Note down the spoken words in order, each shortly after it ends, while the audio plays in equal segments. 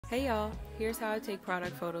Hey y'all, here's how I take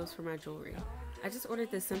product photos for my jewelry. I just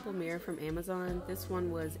ordered this simple mirror from Amazon. This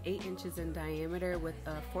one was 8 inches in diameter with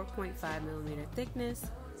a 4.5mm thickness.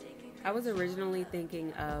 I was originally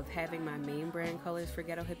thinking of having my main brand colors for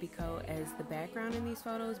Ghetto Hippie Co. as the background in these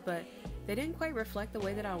photos, but they didn't quite reflect the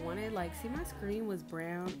way that I wanted. Like, see, my screen was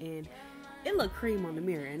brown and it looked cream on the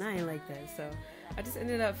mirror, and I ain't like that. So I just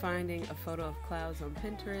ended up finding a photo of clouds on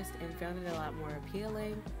Pinterest and found it a lot more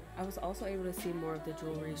appealing. I was also able to see more of the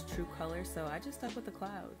jewelry's true color, so I just stuck with the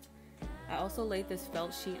clouds. I also laid this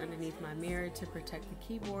felt sheet underneath my mirror to protect the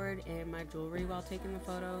keyboard and my jewelry while taking the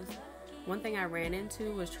photos. One thing I ran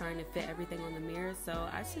into was trying to fit everything on the mirror, so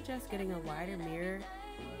I suggest getting a wider mirror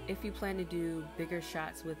if you plan to do bigger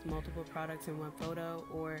shots with multiple products in one photo,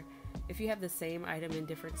 or if you have the same item in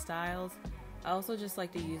different styles. I also just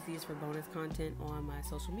like to use these for bonus content on my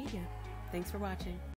social media. Thanks for watching.